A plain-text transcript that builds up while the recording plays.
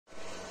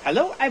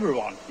Hello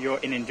everyone, you're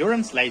in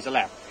Endurance Laser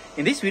Lab.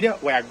 In this video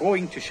we are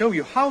going to show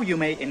you how you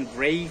may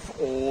engrave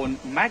on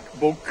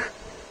MacBook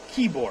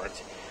keyboard.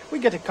 We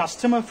get a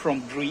customer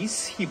from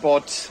Greece. He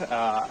bought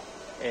a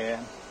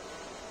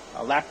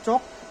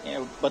laptop,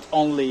 but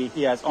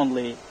he has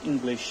only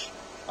English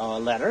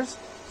letters.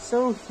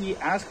 So he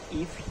asked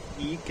if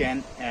he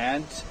can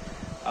add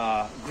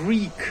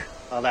Greek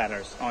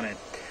letters on it.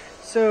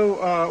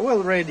 So we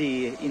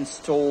already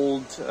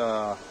installed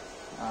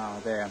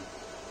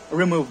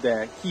removed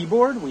the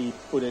keyboard. We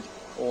put it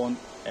on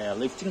a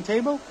lifting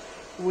table.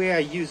 We are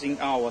using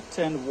our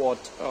 10-watt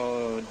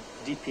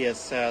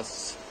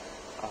DPSS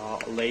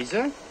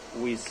laser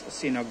with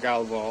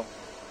Galvo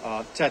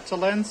Theta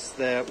lens.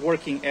 The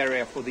working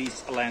area for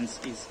this lens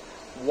is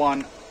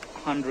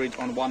 100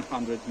 on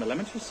 100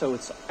 millimeters, so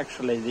it's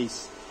actually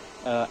this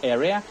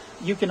area.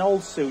 You can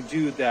also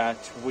do that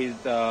with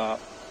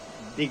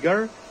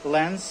bigger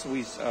lens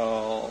with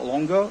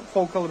longer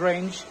focal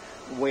range,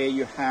 where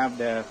you have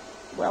the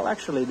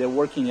the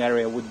working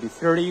area would be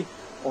 30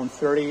 on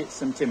 30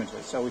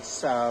 centimeters. So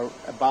it's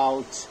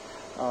about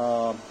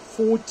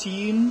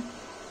 14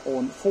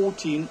 on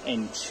 14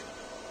 inch.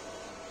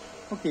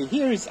 Okay,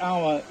 here is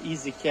our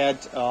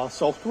EasyCAD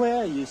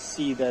software. You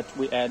see that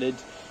we added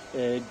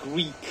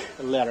Greek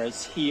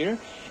letters here,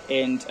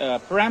 and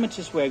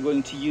parameters we're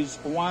going to use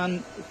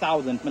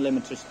 1000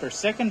 millimeters per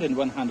second and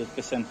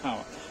 100%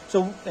 power.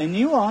 So a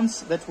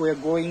nuance that we're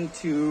going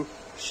to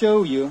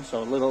show you,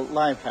 so a little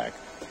life hack.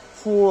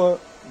 For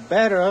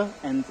better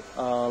and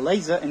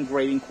laser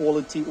engraving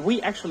quality,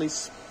 we actually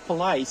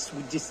splice,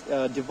 we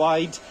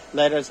divide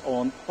letters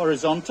on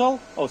vertical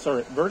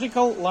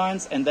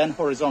lines and then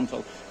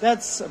horizontal.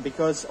 That's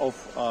because of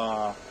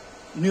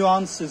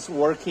nuances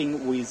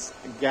working with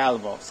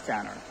Galvo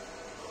scanner.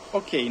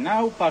 Okay,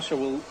 now Pasha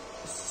will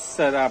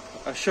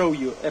show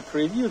you a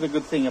preview. The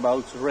good thing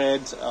about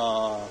red,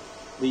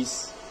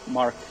 this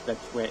mark that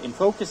we're in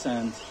focus,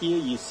 and here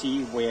you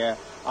see where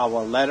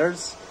our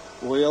letters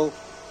will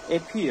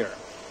appear.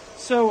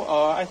 So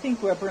I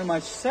think we're pretty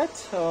much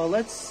set.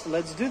 Let's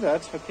do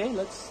that. Okay,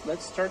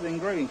 let's start the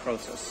engraving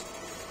process.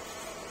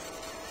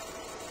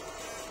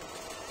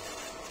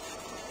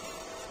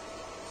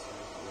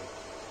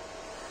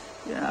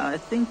 Yeah, I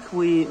think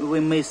we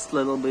missed a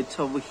little bit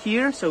over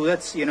here. So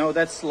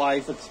that's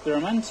live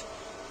experiment.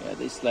 Yeah,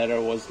 this letter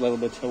was a little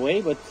bit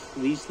away, but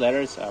these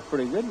letters are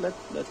pretty good. Let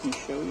me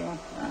show you.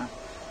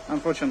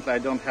 Unfortunately, I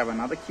don't have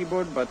another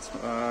keyboard, but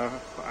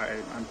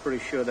I'm pretty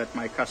sure that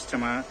my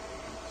customer,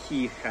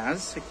 he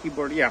has a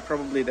keyboard. Yeah,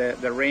 probably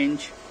the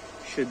range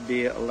should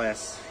be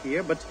less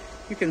here, but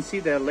you can see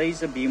the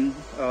laser beam,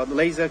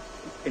 laser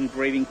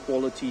engraving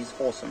quality is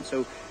awesome.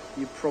 So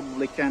you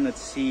probably cannot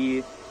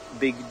see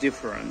big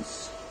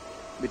difference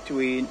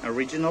between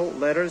original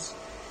letters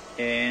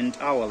and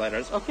our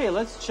letters. Okay,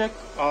 let's check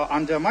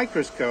under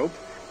microscope,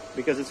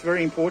 because it's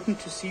very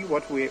important to see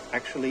what we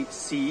actually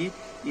see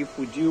if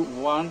we do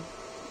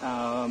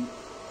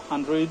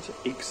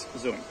 100x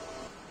zoom.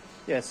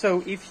 Yeah,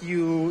 so if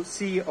you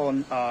see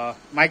on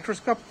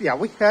microscope, yeah,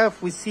 we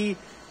see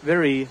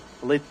very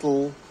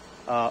little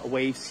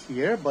waves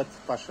here, but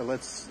Pasha,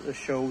 let's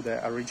show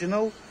the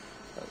original.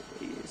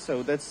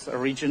 So that's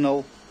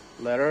original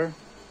letter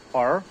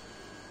R,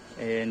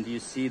 and you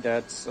see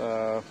that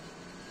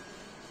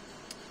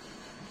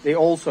they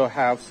also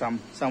have some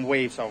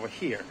waves over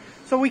here.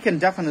 So we can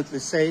definitely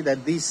say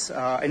that this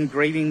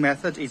engraving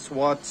method is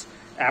what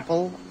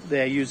Apple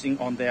they're using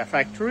on their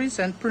factories,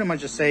 and pretty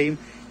much the same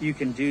you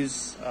can do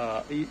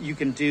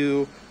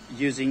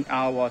using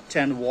our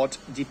 10-watt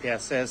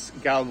DPSS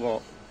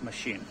Galvo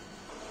machine.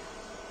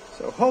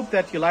 So hope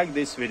that you like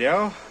this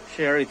video.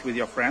 Share it with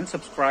your friends,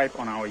 subscribe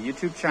on our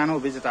YouTube channel,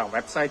 visit our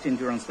website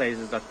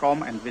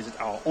endurancelasers.com, and visit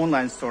our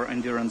online store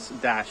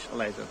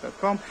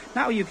endurance-lasers.com.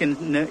 Now you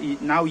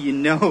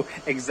know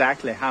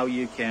exactly how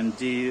you can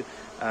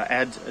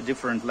add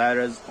different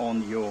letters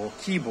on your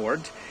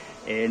keyboard.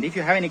 And if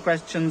you have any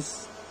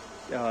questions,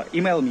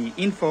 email me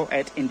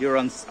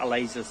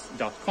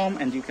info@endurancelasers.com,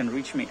 and you can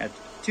reach me at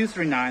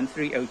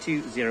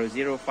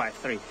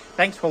 239-302-0053.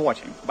 Thanks for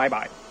watching. Bye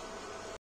bye.